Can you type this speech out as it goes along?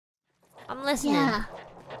I'm listening. Yeah.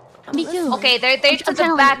 Me too. Okay, they're to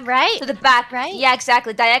the back, right? To the back, right? Yeah,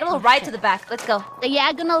 exactly. Diagonal right to the back. Let's go.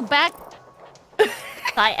 Diagonal back. Do you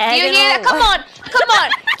hear that? Come on!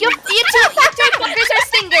 You two factory fuckers are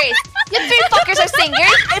singers! You three fuckers are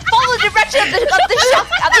singers! And follow the direction of the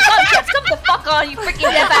gunshots! Come the fuck on, you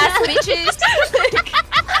freaking deaf ass bitches!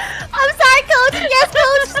 I'm sorry, Coach! Yes,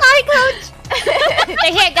 Coach! Sorry, Coach!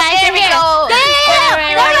 They're here, guys! Here we go!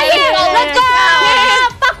 Let's go!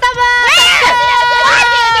 Fuck them up!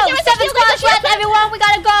 7 squads left, everyone! We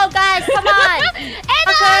gotta go, guys! Come on!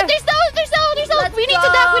 And there's no! We need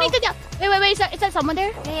to duck! Wait, is there someone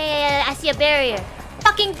there? Yeah, I see a barrier.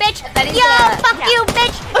 Fucking bitch! Yo, fuck you,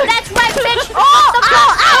 bitch! That's right, bitch! The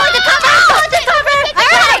cover!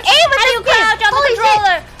 Alright, aim with you crouch on the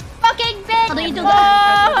controller! Fucking bitch! How do you do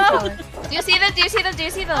that? Do you see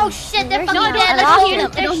them? Oh shit, they're fucking dead! Let's hear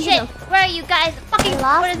them! They're shit! Where are you guys? Fucking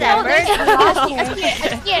what is that?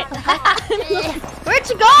 Where'd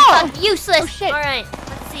you go? Useless! Oh shit! Alright,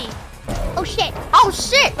 let's see. Oh shit!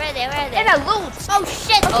 Where are they? And a loot! Oh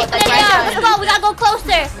shit! Oh, Let's go! We gotta go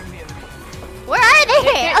closer! Where are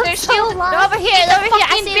they? They're still They're over here!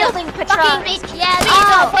 I see them! building, Fucking bitch! Yeah, there you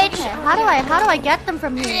go, bitch! How do I get them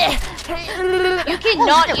from here? You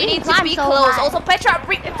cannot. You need to be close. Also, Petra,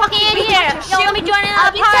 Fucking in here! Yo, let me join in on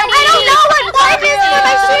the party! I don't know what is my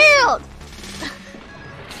shield.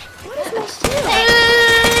 What is my shield?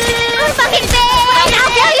 Fucking bitch! I'll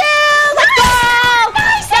kill you! Let's go!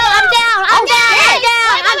 I'm down! Oh shit!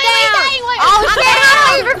 How do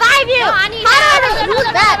I revive you? No, I need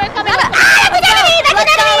that. That's an enemy!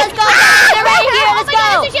 Let's go! They're right here! Let's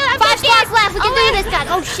go! 5 squads left! We can do this, guys!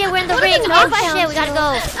 Oh shit, we're in the ring! Oh shit, we gotta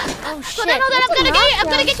go! Oh shit! Hold on! I'm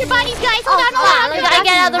gonna get your bodies, guys! Hold on! We gotta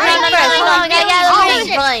get out of the ring! We gotta get out of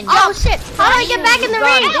the ring! Oh shit! How do I get back in the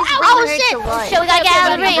ring? Oh shit! We gotta get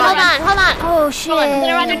out of the ring! Hold on! Oh shit! You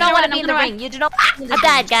do not want to be in the ring. You do not. I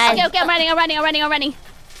died, guys. Okay, I'm running.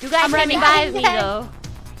 You guys can revive me, though.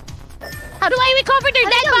 How do I recover their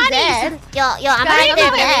dead bodies? Yo, I'm right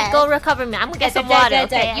there. Go recover me. I'm gonna get some water.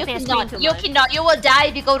 Okay, You cannot. You will die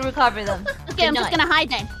if you go to recover them. Okay, I'm just gonna hide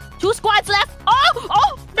then. 2 squads left.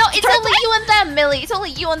 Oh! No, it's only you and them, Millie. It's only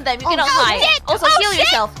you and them. You cannot hide. Shit. Also, Oh, heal shit.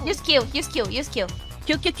 yourself. Use Q. Q.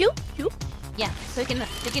 Yeah, so you can.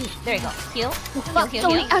 There you go. Heal.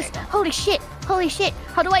 Holy shit.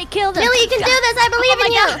 How do I kill them? Millie, you can do this. I believe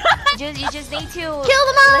in you. You just need to Kill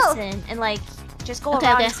them all. listen and like just go Okay,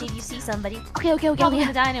 around okay. and see if you see somebody. Okay. Probably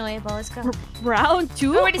gonna die anyway, but let's go. Round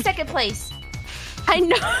 2? We're already second place. I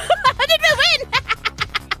know. How did we win?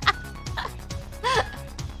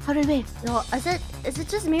 How did we win? No, is it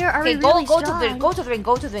just me or are Okay, we go really strong? to the ring. Go to the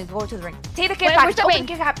ring. Take the care Wait, package. where's the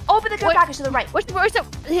Open the care package to the right. Where's the...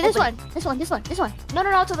 This one.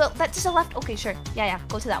 No, to the left. Okay, sure. Yeah.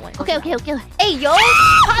 Go to that one. Okay. Hey, yo!